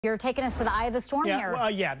You're taking us to the eye of the storm here.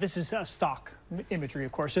 Yeah, this is stock imagery,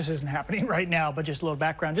 of course. This isn't happening right now, but just a little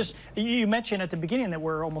background. Just you mentioned at the beginning that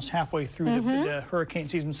we're almost halfway through the hurricane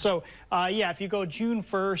season. So, yeah, if you go June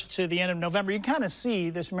 1st to the end of November, you can kind of see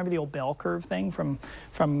this. Remember the old bell curve thing from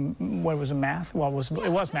what was it, math? Well,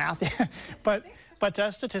 it was math, but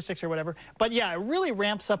statistics or whatever. But yeah, it really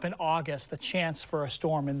ramps up in August. The chance for a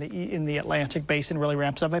storm in the Atlantic basin really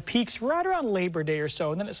ramps up. It peaks right around Labor Day or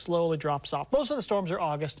so, and then it slowly drops off. Most of the storms are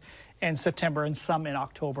August and September, and some in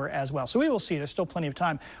October as well. So we will see. There's still plenty of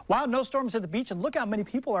time. Wow, no storms at the beach, and look how many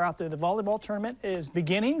people are out there. The volleyball tournament is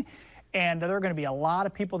beginning, and there are going to be a lot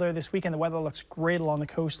of people there this weekend. The weather looks great along the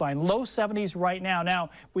coastline. Low 70s right now.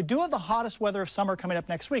 Now, we do have the hottest weather of summer coming up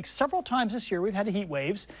next week. Several times this year, we've had heat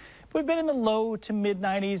waves. We've been in the low to mid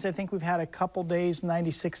 90s. I think we've had a couple days,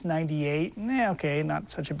 96, 98. Okay, not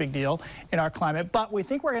such a big deal in our climate. But we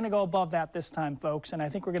think we're going to go above that this time, folks. And I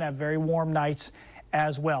think we're going to have very warm nights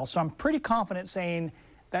as well. So I'm pretty confident saying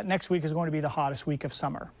that next week is going to be the hottest week of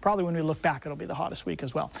summer. Probably when we look back, it'll be the hottest week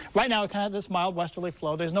as well. Right now, we kind of have this mild westerly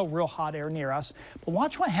flow. There's no real hot air near us. But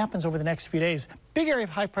watch what happens over the next few days. Big area of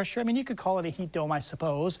high pressure. I mean, you could call it a heat dome, I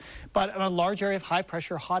suppose. But a large area of high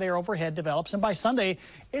pressure, hot air overhead develops. And by Sunday,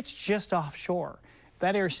 it's just offshore.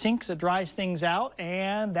 That air sinks, it dries things out,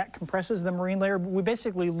 and that compresses the marine layer. We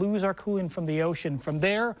basically lose our cooling from the ocean. From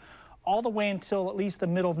there, all the way until at least the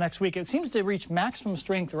middle of next week. It seems to reach maximum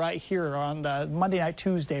strength right here on Monday night,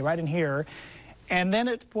 Tuesday, right in here. And then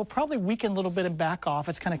it will probably weaken a little bit and back off.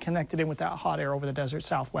 It's kind of connected in with that hot air over the desert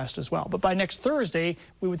southwest as well. But by next Thursday,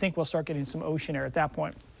 we would think we'll start getting some ocean air at that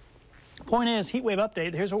point. Point is, heat wave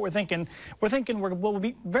update, here's what we're thinking. We'll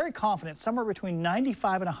be very confident, somewhere between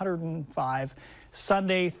 95 and 105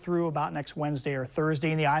 Sunday through about next Wednesday or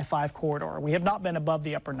Thursday in the I-5 corridor. We have not been above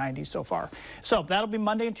the upper 90s so far. So that'll be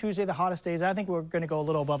Monday and Tuesday, the hottest days. I think we're going to go a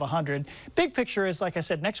little above 100. Big picture is, like I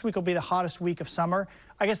said, next week will be the hottest week of summer.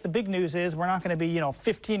 I guess the big news is we're not going to be,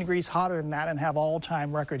 15 degrees hotter than that and have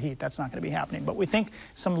all-time record heat. That's not going to be happening. But we think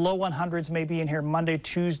some low 100s may be in here Monday,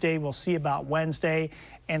 Tuesday. We'll see about Wednesday.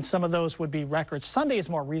 And some of those would be records. Sunday is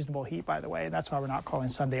more reasonable heat, by the way, and that's why we're not calling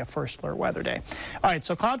Sunday a first alert weather day. All right,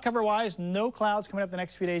 so cloud cover-wise, no clouds coming up the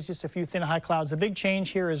next few days, just a few thin high clouds. The big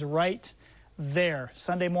change here is right there,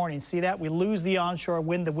 Sunday morning. See that? We lose the onshore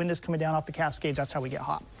wind. The wind is coming down off the Cascades. That's how we get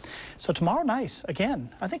hot. So tomorrow, nice.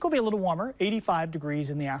 Again, I think we'll be a little warmer, 85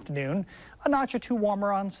 degrees in the afternoon. A notch or two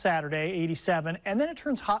warmer on Saturday, 87. And then it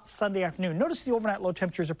turns hot Sunday afternoon. Notice the overnight low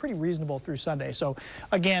temperatures are pretty reasonable through Sunday. So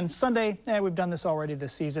again, Sunday, we've done this already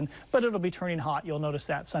this season, but it'll be turning hot. You'll notice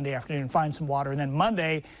that Sunday afternoon. Find some water. And then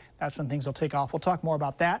Monday, that's when things will take off. We'll talk more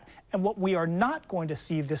about that and what we are not going to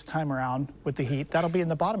see this time around with the heat. That'll be in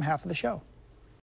the bottom half of the show.